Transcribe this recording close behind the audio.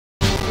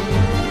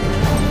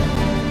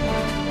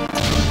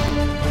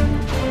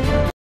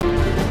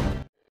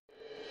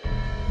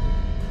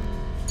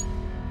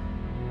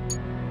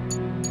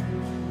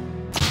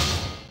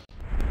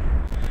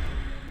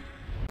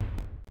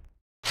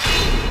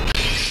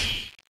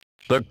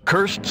The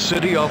cursed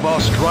city of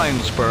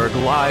Ostrheinsburg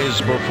lies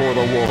before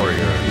the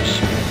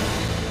warriors.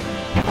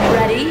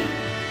 Ready?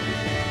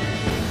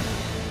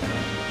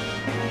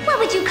 What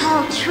would you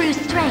call true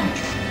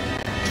strength?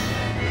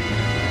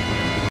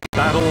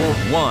 Battle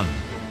 1.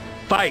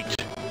 Fight!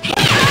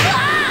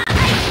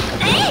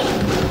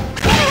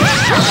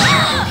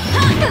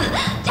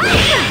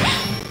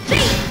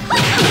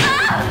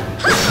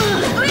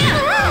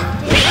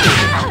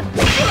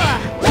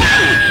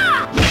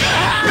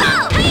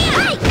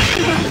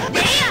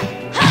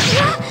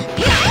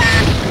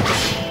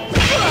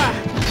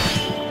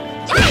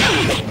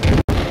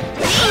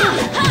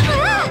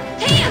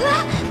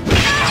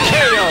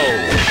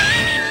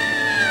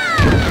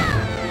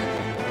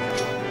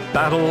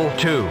 Battle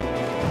 2.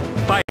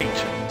 Fight!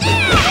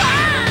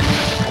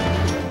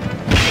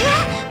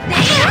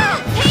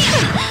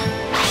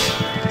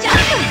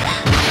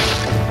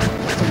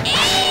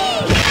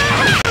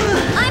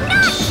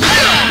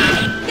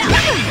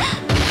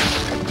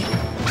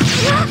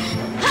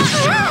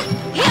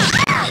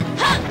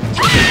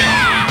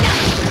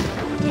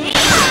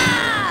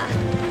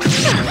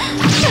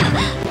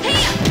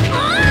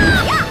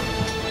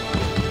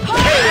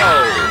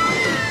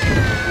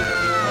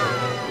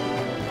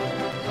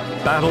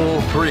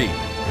 Battle 3.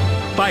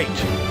 Fight!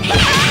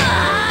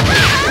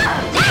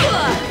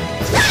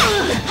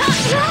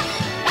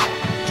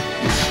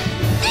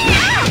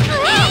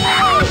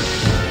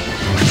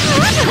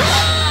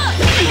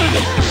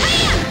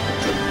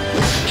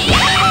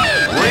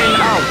 Ring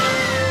out!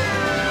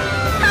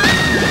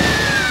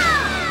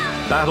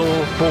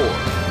 Battle 4.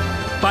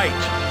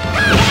 Fight!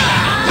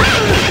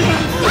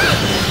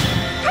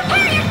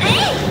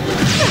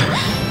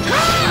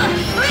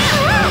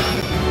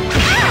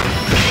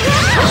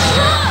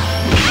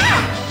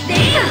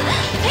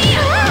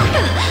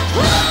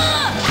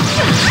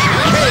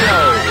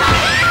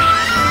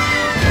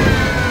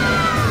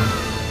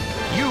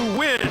 You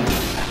win!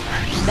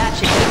 That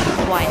should keep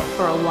you quiet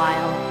for a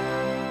while.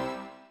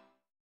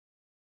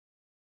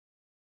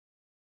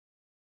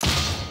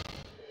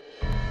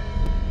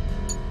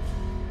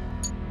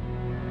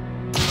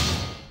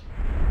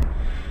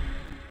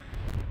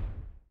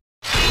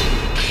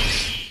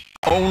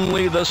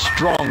 Only the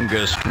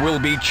strongest will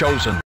be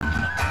chosen.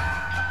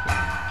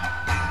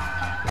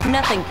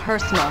 Nothing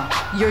personal.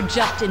 You're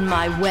just in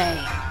my way.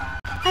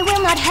 I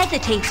will not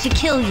hesitate to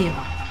kill you.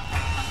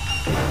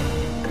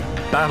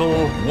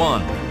 Battle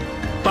 1.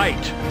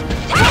 Fight!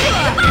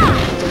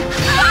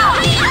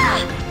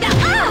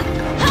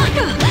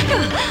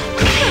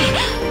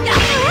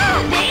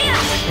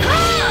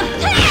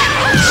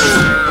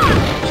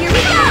 Here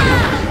we go!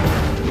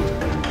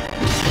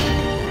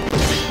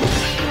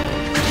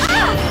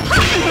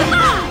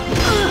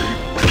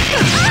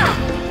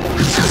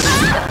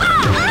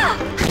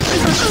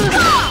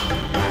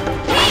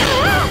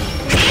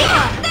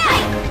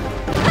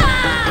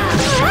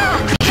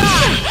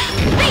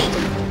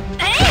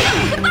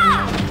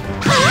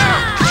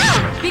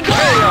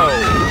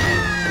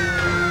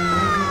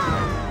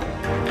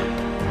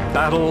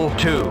 Battle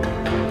 2.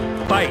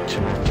 Fight!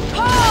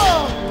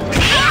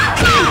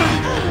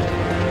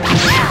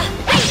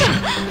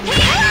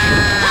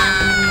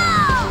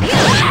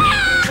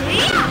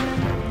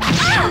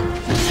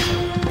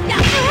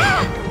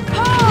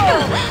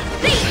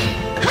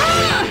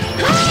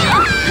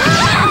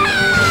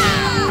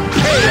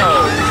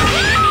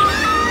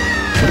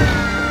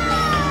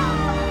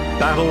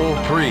 Battle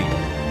 3.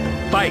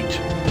 Fight!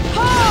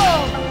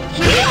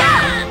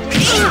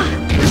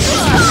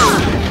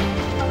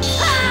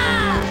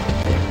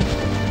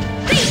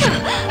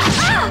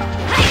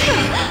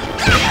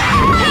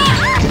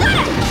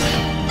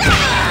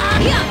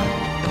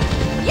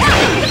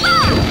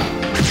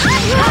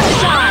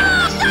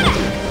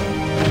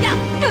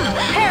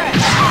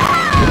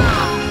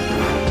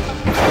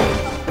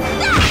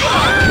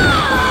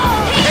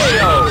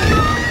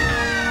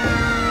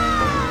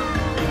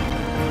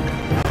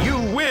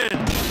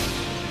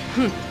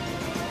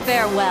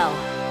 Farewell.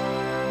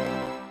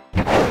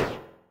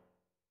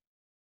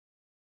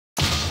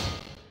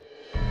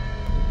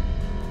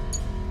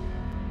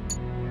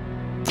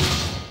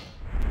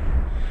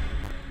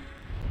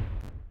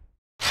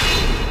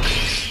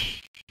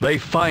 They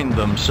find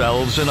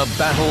themselves in a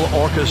battle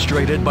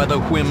orchestrated by the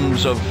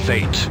whims of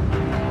fate.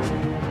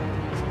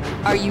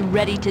 Are you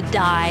ready to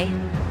die?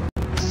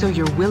 So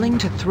you're willing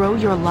to throw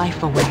your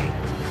life away?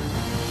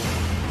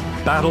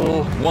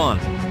 Battle 1.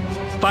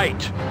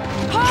 Fight!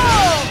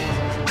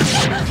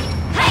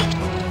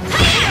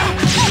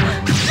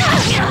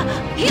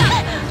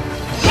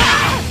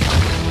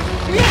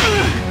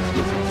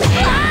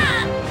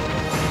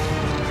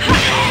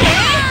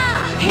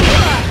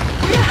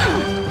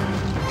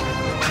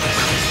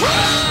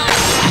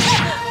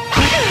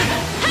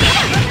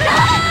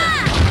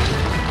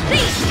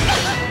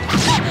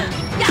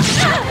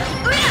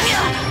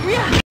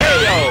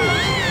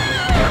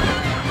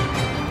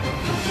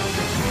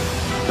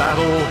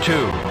 Battle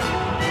 2.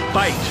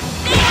 Fight!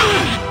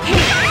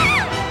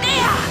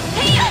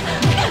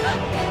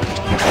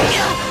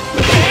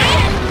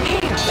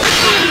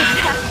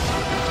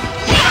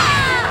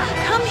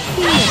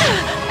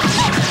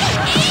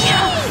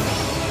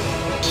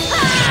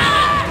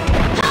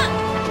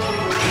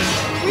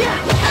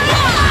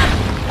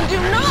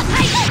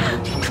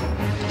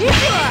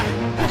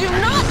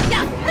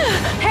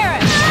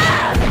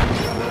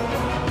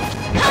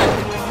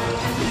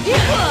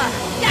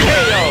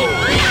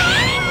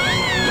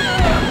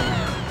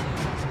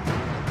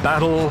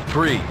 Battle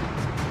 3.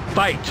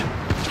 Fight!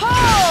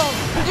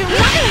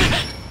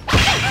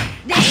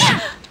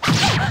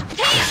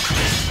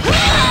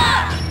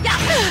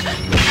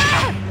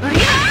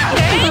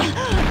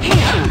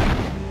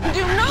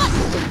 Do not!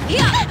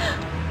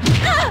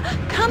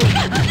 Come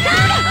here!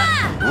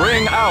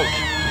 Ring out!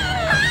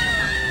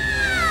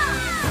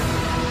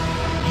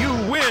 You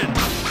win!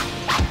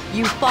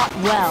 You fought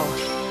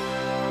well.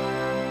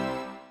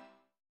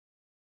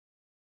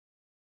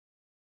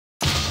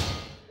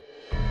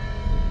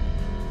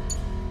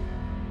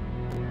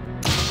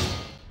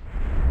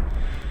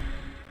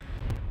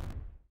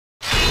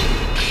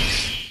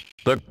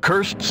 The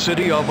cursed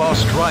city of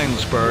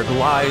Ostrheinsburg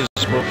lies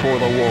before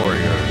the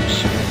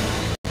warriors.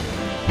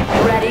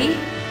 Ready?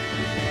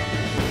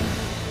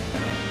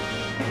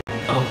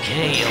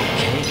 Okay,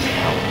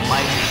 how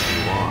mighty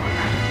you are.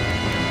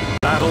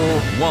 Battle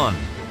 1.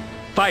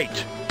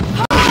 Fight!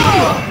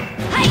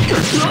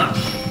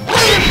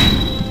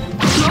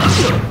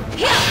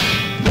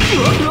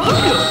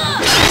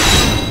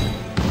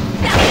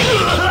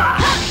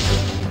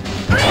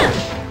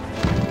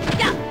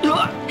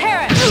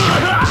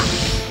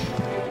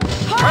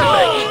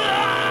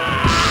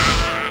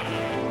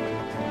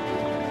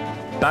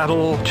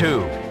 Battle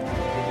 2.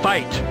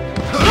 Fight!